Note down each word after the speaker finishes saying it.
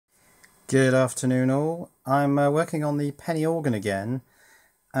Good afternoon all. I'm working on the penny organ again,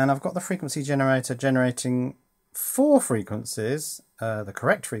 and I've got the frequency generator generating 4 frequencies, the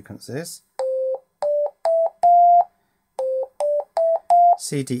correct frequencies,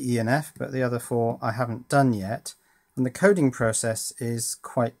 C, D, E and F, but the other 4 I haven't done yet, and the coding process is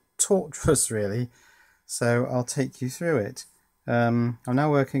quite torturous really, so I'll take you through it. I'm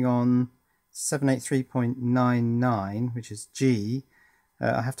now working on 783.99, which is G.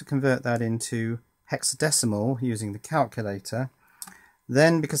 I have to convert that into hexadecimal using the calculator.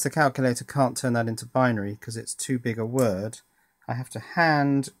 Then, because the calculator can't turn that into binary because it's too big a word, I have to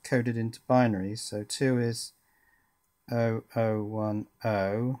hand code it into binary. So 2 is 0010,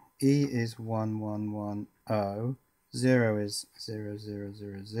 E is 1110, 0 is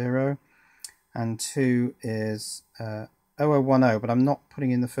 0000, and 2 is 0010, but I'm not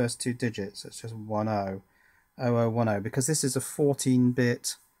putting in the first 2 digits, it's just 10. 0010, because this is a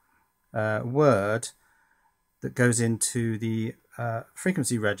 14-bit word that goes into the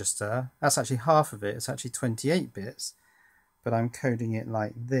frequency register. That's actually half of it, it's actually 28 bits, but I'm coding it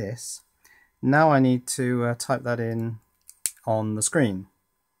like this. Now I need to type that in on the screen.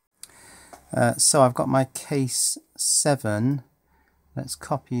 So I've got my case 7. Let's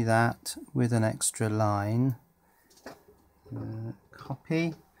copy that with an extra line.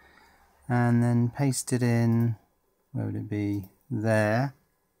 Copy. And then paste it in, where would it be? There.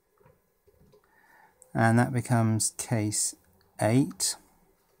 And that becomes case 8.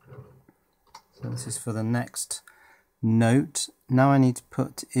 So this is for the next note. Now I need to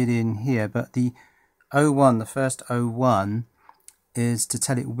put it in here, but the 01, the first 01, is to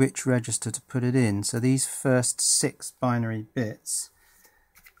tell it which register to put it in. So these first 6 binary bits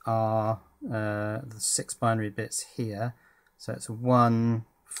are the 6 binary bits here. So it's 1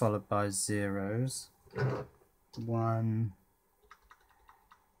 followed by zeros, 1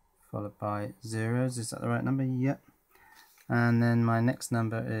 followed by zeros, is that the right number? Yep. And then my next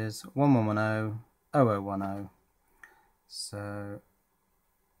number is 1110, 0010. So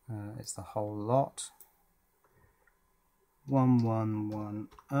it's the whole lot.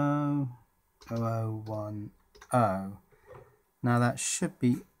 1110, 0010. Now that should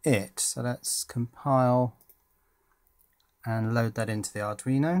be it. So let's compile and load that into the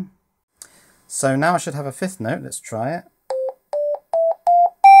Arduino. So now I should have a 5th note. Let's try it.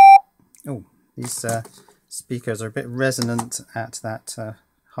 Oh, these speakers are a bit resonant at that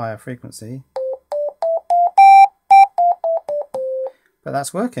higher frequency. But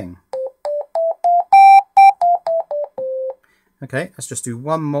that's working. Okay, let's just do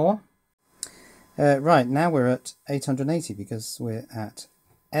one more. Right, now we're at 880 because we're at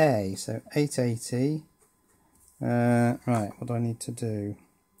A. So 880. Right, what do I need to do?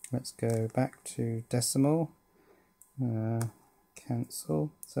 Let's go back to decimal,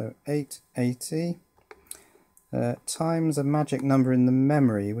 cancel, so 880 times a magic number in the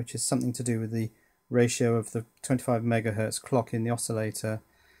memory, which is something to do with the ratio of the 25 megahertz clock in the oscillator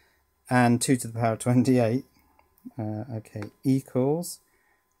and 2 to the power of 28, okay, equals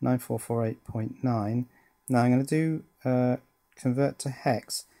 9448.9. Now I'm going to do convert to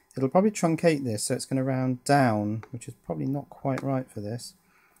hex. It'll probably truncate this, so it's going to round down, which is probably not quite right for this.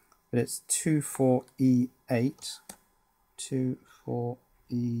 But it's 24E8,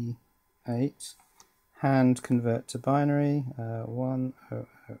 24E8. Hand convert to binary, 1000,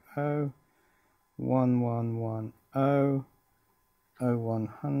 1110,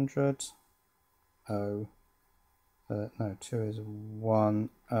 0100, no, 2 is 10.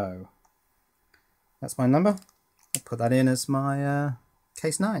 That's my number. I'll put that in as my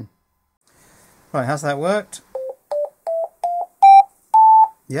case 9. Right, how's that worked?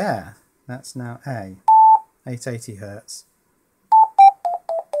 Yeah, that's now A, 880 Hertz.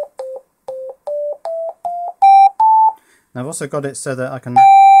 Now I've also got it so that I can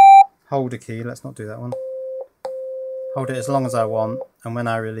hold a key. Let's not do that one. Hold it as long as I want, and when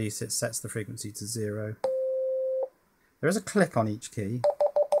I release it sets the frequency to 0. There is a click on each key,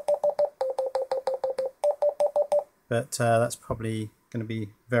 but that's probably going to be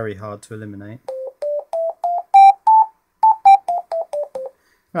very hard to eliminate.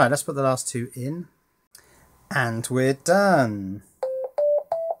 Right, let's put the last 2 in, and we're done.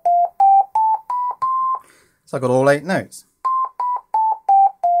 So I've got all 8 notes.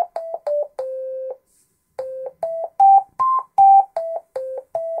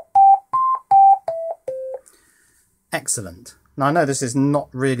 Excellent. Now I know this is not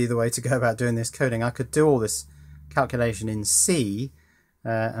really the way to go about doing this coding. I could do all this calculation in C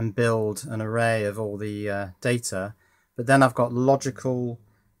and build an array of all the data, but then I've got logical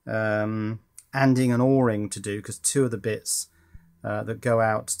ANDing and ORing to do because 2 of the bits that go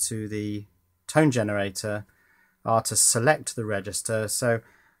out to the tone generator are to select the register. So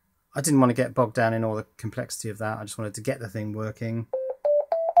I didn't want to get bogged down in all the complexity of that. I just wanted to get the thing working.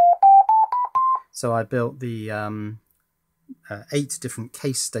 So I built the 8 different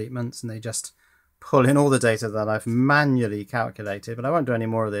case statements, and they just pull in all the data that I've manually calculated. But I won't do any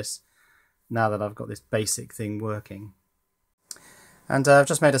more of this now that I've got this basic thing working. And I've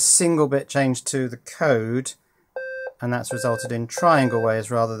just made a single bit change to the code, and that's resulted in triangle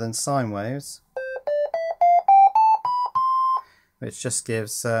waves rather than sine waves, which just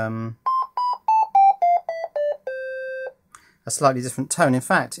gives a slightly different tone. In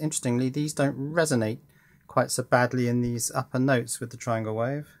fact, interestingly, these don't resonate quite so badly in these upper notes with the triangle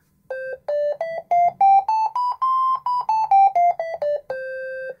wave.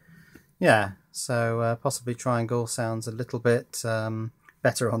 Yeah, so possibly triangle sounds a little bit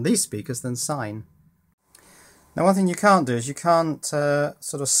better on these speakers than sine. Now, one thing you can't do is you can't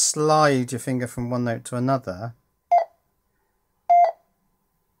sort of slide your finger from one note to another,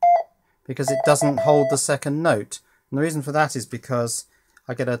 because it doesn't hold the second note. And the reason for that is because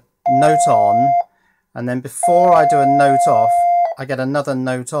I get a note on, and then before I do a note off, I get another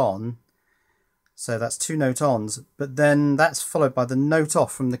note on. So that's 2 note ons, but then that's followed by the note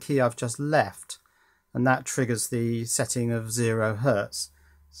off from the key I've just left, and that triggers the setting of 0 Hertz.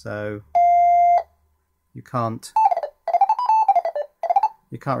 So you can't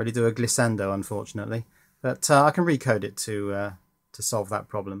really do a glissando, unfortunately, but I can recode it to solve that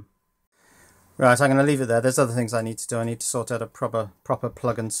problem. Right, I'm going to leave it there. There's other things I need to do. I need to sort out a proper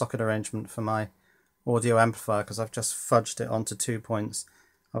plug and socket arrangement for my audio amplifier, because I've just fudged it onto 2 points.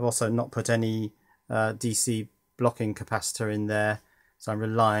 I've also not put any DC blocking capacitor in there, so I'm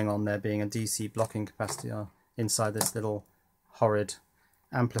relying on there being a DC blocking capacitor inside this little horrid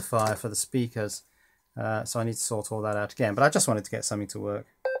amplifier for the speakers. So I need to sort all that out again, but I just wanted to get something to work.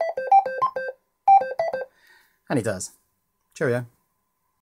 And it does. Cheerio.